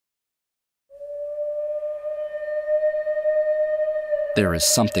There is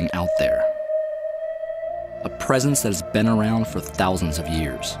something out there. A presence that has been around for thousands of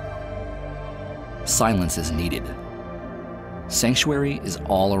years. Silence is needed. Sanctuary is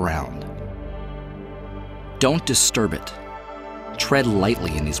all around. Don't disturb it. Tread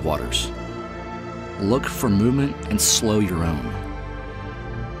lightly in these waters. Look for movement and slow your own.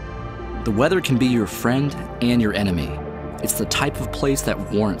 The weather can be your friend and your enemy. It's the type of place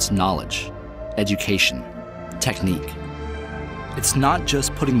that warrants knowledge, education, technique. It's not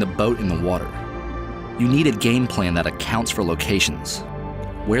just putting the boat in the water. You need a game plan that accounts for locations,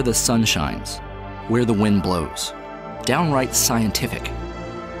 where the sun shines, where the wind blows. Downright scientific.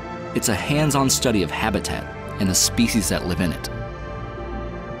 It's a hands-on study of habitat and the species that live in it.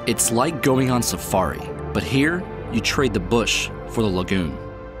 It's like going on safari, but here you trade the bush for the lagoon,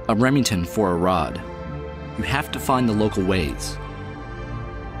 a Remington for a rod. You have to find the local ways.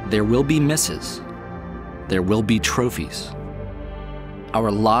 There will be misses. There will be trophies. Our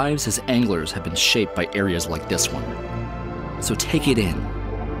lives as anglers have been shaped by areas like this one. So take it in.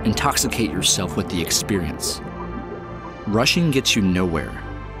 Intoxicate yourself with the experience. Rushing gets you nowhere.